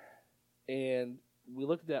scripture, and we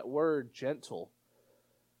looked at that word gentle.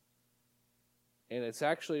 And it's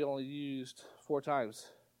actually only used 4 times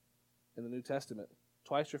in the New Testament.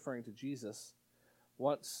 Twice referring to Jesus.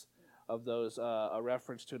 Once of those a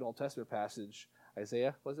reference to an Old Testament passage.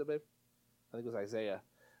 Isaiah, was it, babe? I think it was Isaiah,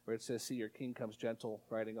 where it says, "See, your king comes gentle,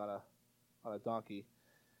 riding on a donkey."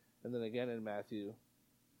 And then again in Matthew,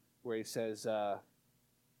 where he says,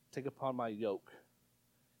 "Take upon my yoke.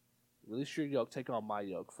 Release your yoke, take on my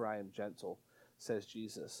yoke, for I am gentle," says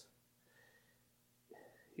Jesus.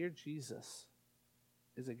 Here Jesus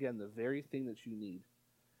is, again, the very thing that you need.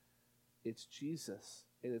 It's Jesus,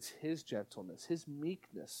 and it's his gentleness, his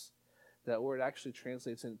meekness. That word actually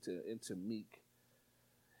translates into meek.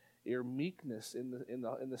 Your meekness in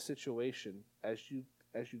the situation as you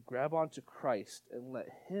grab onto Christ and let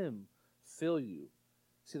him fill you.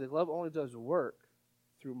 See, the glove only does work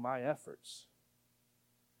through my efforts.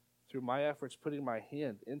 Through my efforts putting my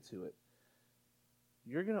hand into it.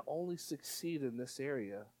 You're going to only succeed in this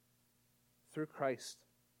area through Christ,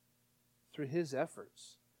 through his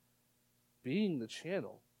efforts, being the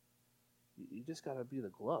channel. You just got to be the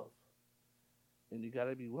glove, and you got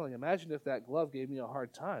to be willing. Imagine if that glove gave me a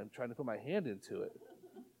hard time trying to put my hand into it.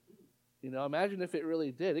 Imagine if it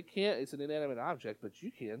really did. It can't. It's an inanimate object, but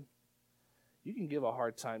you can. You can give a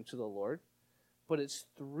hard time to the Lord, but it's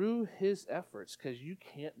through his efforts, because you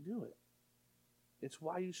can't do it. It's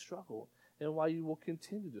why you struggle and why you will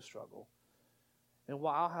continue to struggle. And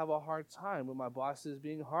why I'll have a hard time when my boss is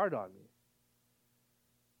being hard on me.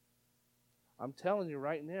 I'm telling you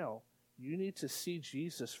right now, you need to see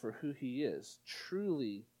Jesus for who he is.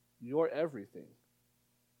 Truly, your everything.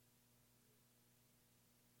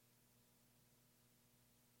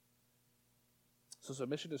 So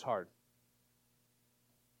submission is hard.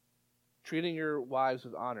 Treating your wives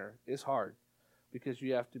with honor is hard because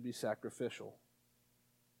you have to be sacrificial.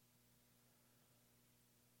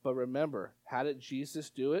 But remember, how did Jesus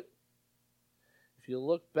do it? If you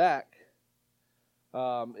look back,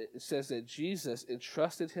 it says that Jesus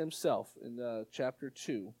entrusted himself in chapter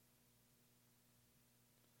 2.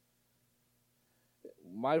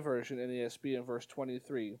 My version, NASB, in verse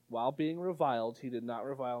 23, "While being reviled, he did not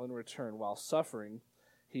revile in return. While suffering,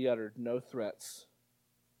 he uttered no threats,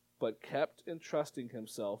 but kept entrusting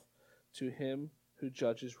himself to him who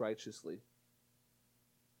judges righteously.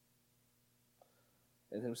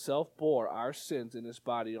 And himself bore our sins in his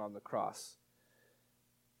body on the cross."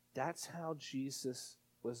 That's how Jesus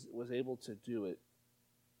was able to do it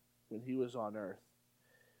when he was on earth.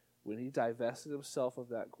 When he divested himself of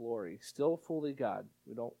that glory, still fully God.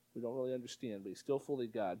 We don't really understand, but he's still fully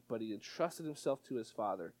God. But he entrusted himself to his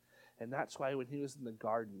Father. And that's why when he was in the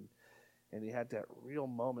garden and he had that real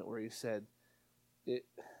moment where he said,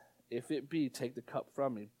 "If it be, take the cup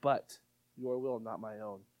from me, but your will, not my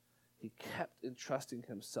own." He kept entrusting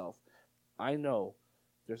himself. I know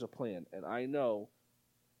there's a plan, and I know,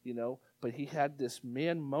 but he had this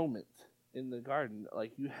man moment in the garden,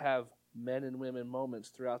 like you have men and women moments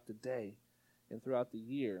throughout the day and throughout the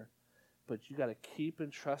year, but you got to keep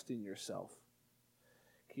entrusting yourself.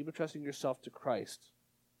 Keep entrusting yourself to Christ,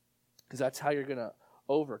 because that's how you're going to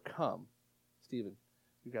overcome. Stephen,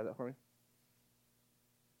 you got that for me?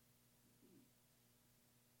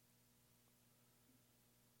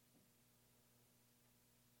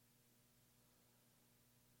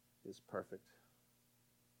 is perfect.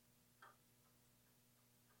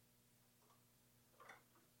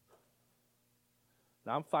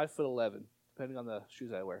 Now I'm 5'11", depending on the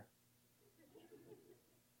shoes I wear.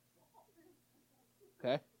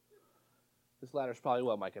 Okay? This ladder's probably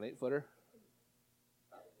what, Mike, an 8-footer?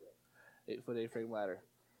 8-foot A-frame ladder.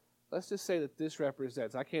 Let's just say that this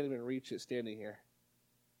represents, I can't even reach it standing here.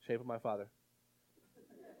 Shape of my father.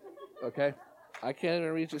 Okay? I can't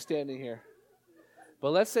even reach it standing here.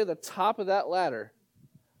 But let's say the top of that ladder,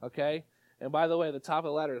 okay? And by the way, the top of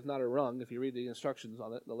the ladder is not a rung. If you read the instructions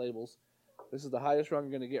on it, the labels, this is the highest rung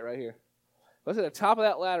you're going to get right here. Let's say the top of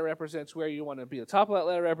that ladder represents where you want to be. The top of that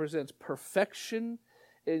ladder represents perfection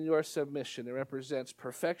in your submission. It represents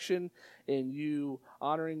perfection in you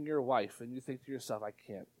honoring your wife. And you think to yourself, I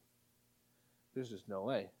can't. There's just no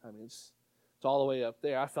way. I mean, it's all the way up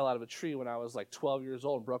there. I fell out of a tree when I was like 12 years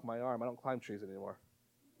old and broke my arm. I don't climb trees anymore.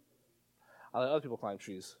 I let other people climb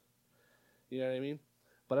trees. You know what I mean?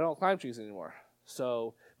 But I don't climb trees anymore.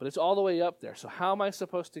 But it's all the way up there. So how am I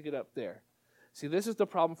supposed to get up there? See, this is the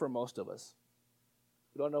problem for most of us.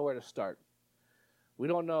 We don't know where to start. We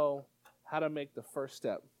don't know how to make the first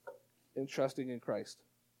step in trusting in Christ.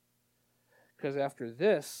 Because after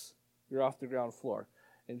this, you're off the ground floor.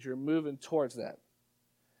 And you're moving towards that.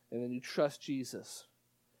 And then you trust Jesus.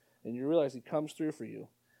 And you realize He comes through for you.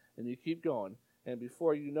 And you keep going. And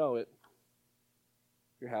before you know it,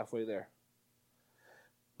 you're halfway there.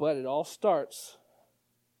 But it all starts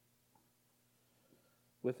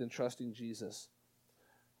with entrusting Jesus.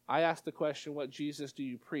 I asked the question, what Jesus do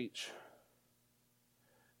you preach?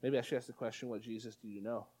 Maybe I should ask the question, what Jesus do you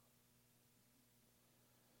know?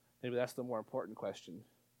 Maybe that's the more important question.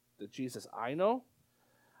 The Jesus I know,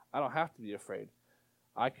 I don't have to be afraid.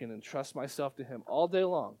 I can entrust myself to Him all day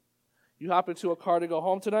long. You hop into a car to go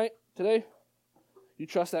home today, you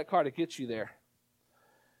trust that car to get you there.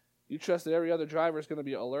 You trust that every other driver is going to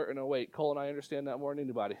be alert and awake. Cole and I understand that more than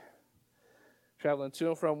anybody. Traveling to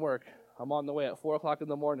and from work. I'm on the way at 4 o'clock in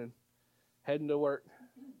the morning, heading to work.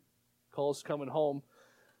 Cole's coming home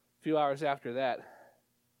a few hours after that.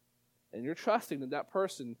 And you're trusting that that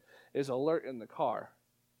person is alert in the car.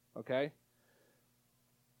 Okay?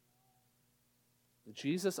 The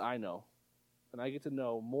Jesus I know, and I get to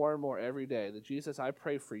know more and more every day, the Jesus I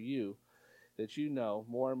pray for you, that you know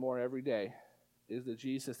more and more every day, is the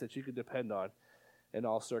Jesus that you can depend on in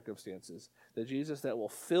all circumstances. The Jesus that will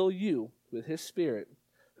fill you with His Spirit,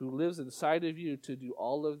 who lives inside of you to do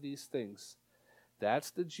all of these things.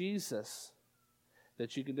 That's the Jesus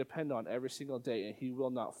that you can depend on every single day, and He will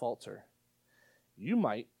not falter. You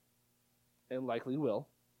might, and likely will,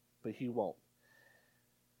 but He won't.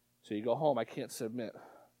 So you go home, I can't submit.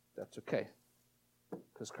 That's okay,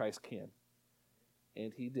 because Christ can.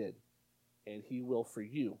 And He did. And He will for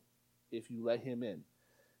you, if you let Him in.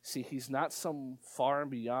 See, He's not some far and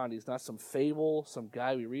beyond. He's not some fable, some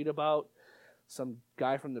guy we read about, some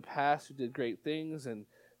guy from the past who did great things. And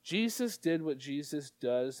Jesus did what Jesus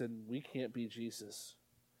does, and we can't be Jesus.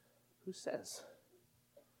 Who says?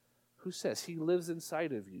 Who says? He lives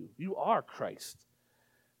inside of you. You are Christ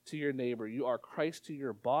to your neighbor. You are Christ to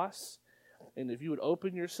your boss. And if you would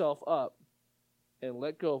open yourself up and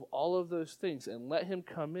let go of all of those things and let Him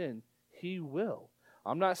come in, He will.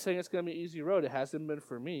 I'm not saying it's going to be an easy road. It hasn't been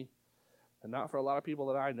for me, and not for a lot of people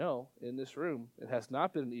that I know in this room. It has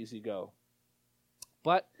not been an easy go.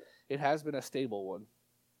 But it has been a stable one,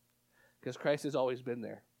 because Christ has always been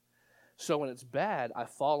there. So when it's bad, I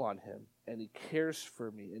fall on Him, and He cares for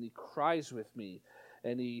me, and He cries with me,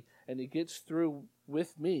 and He gets through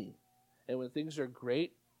with me. And when things are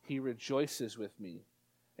great, He rejoices with me,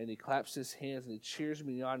 and He claps His hands, and He cheers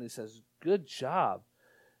me on, and He says, good job.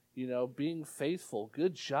 You know, being faithful,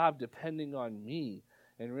 good job depending on me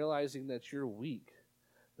and realizing that you're weak.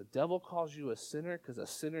 The devil calls you a sinner because a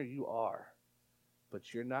sinner you are,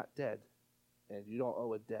 but you're not dead and you don't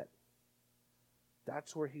owe a debt.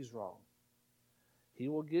 That's where he's wrong. He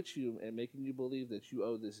will get you and making you believe that you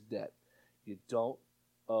owe this debt. You don't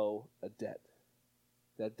owe a debt.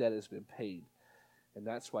 That debt has been paid, and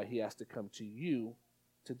that's why he has to come to you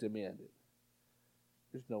to demand it.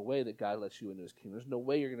 There's no way that God lets you into His kingdom. There's no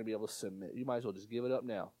way you're going to be able to submit. You might as well just give it up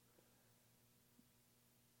now.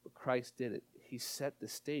 But Christ did it. He set the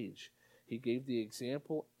stage. He gave the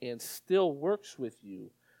example and still works with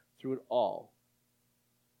you through it all.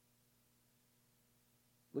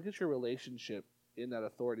 Look at your relationship in that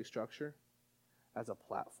authority structure as a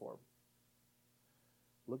platform.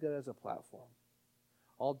 Look at it as a platform.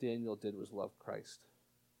 All Daniel did was love Christ.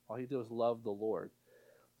 All he did was love the Lord.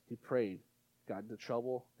 He prayed. Got into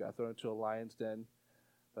trouble, got thrown into a lion's den.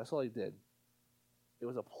 That's all he did. It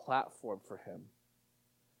was a platform for him.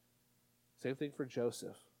 Same thing for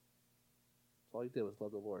Joseph. That's all he did was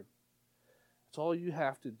love the Lord. That's all you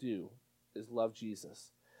have to do is love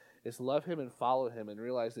Jesus. It's love him and follow him and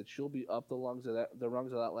realize that you'll be up the rungs of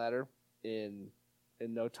that ladder in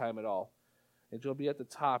no time at all. And you'll be at the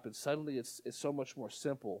top, and suddenly it's so much more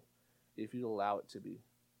simple if you allow it to be.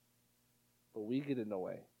 But we get in the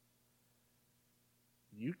way.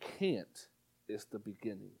 You can't is the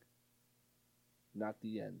beginning, not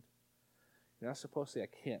the end. You're not supposed to say,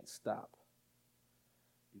 I can't stop.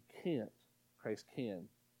 You can't. Christ can,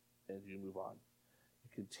 and you move on. You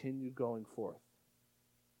continue going forth.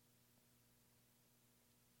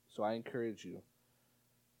 So I encourage you,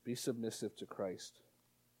 be submissive to Christ,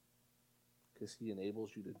 because he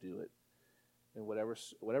enables you to do it in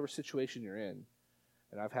whatever situation you're in.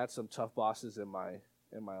 And I've had some tough bosses in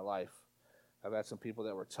my life. I've had some people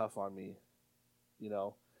that were tough on me,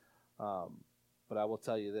 but I will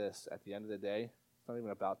tell you this: at the end of the day, it's not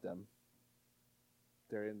even about them.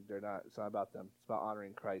 It's not about them. It's about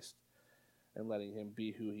honoring Christ and letting him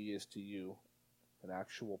be who he is to you, an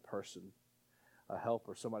actual person, a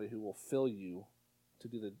helper, somebody who will fill you to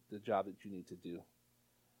do the job that you need to do.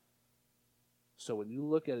 So when you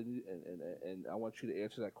look at it, and I want you to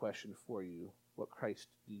answer that question for you, what Christ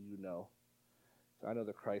do you know? I know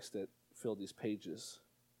the Christ that filled these pages.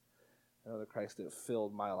 I know the Christ that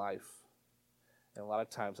filled my life. And a lot of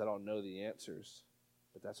times I don't know the answers,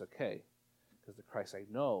 but that's okay, because the Christ I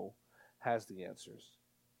know has the answers.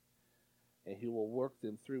 And he will work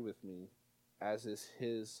them through with me, as is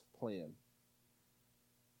his plan.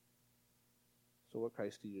 So what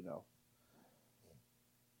Christ do you know?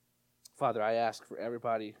 Father, I ask for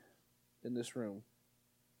everybody in this room,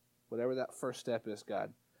 whatever that first step is,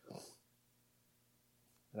 God.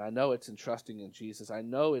 And I know it's in trusting in Jesus. I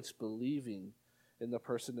know it's believing in the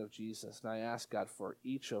person of Jesus. And I ask, God, for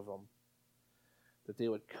each of them, that they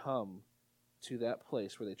would come to that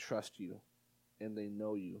place where they trust you and they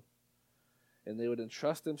know you. And they would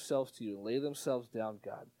entrust themselves to you and lay themselves down,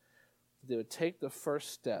 God. That they would take the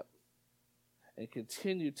first step and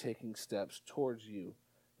continue taking steps towards you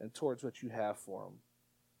and towards what you have for them.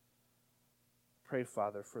 Pray,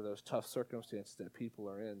 Father, for those tough circumstances that people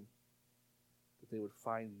are in, that they would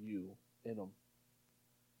find you in them.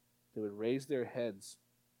 They would raise their heads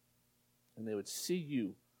and they would see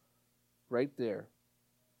you right there,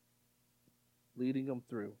 leading them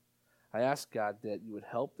through. I ask, God, that you would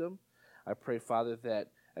help them. I pray, Father, that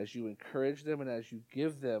as you encourage them and as you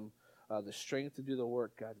give them the strength to do the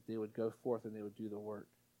work, God, that they would go forth and they would do the work.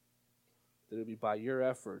 That it would be by your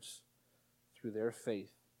efforts, through their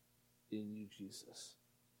faith in you, Jesus.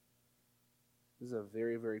 This is a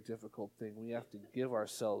very, very difficult thing. We have to give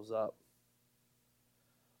ourselves up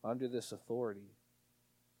under this authority.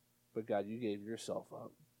 But God, you gave yourself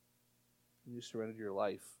up. You surrendered your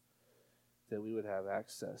life that we would have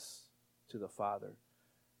access to the Father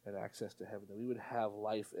and access to heaven, that we would have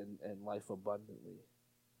life and life abundantly.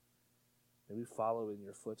 May we follow in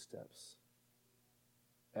your footsteps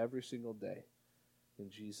every single day. In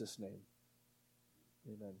Jesus' name,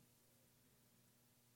 amen.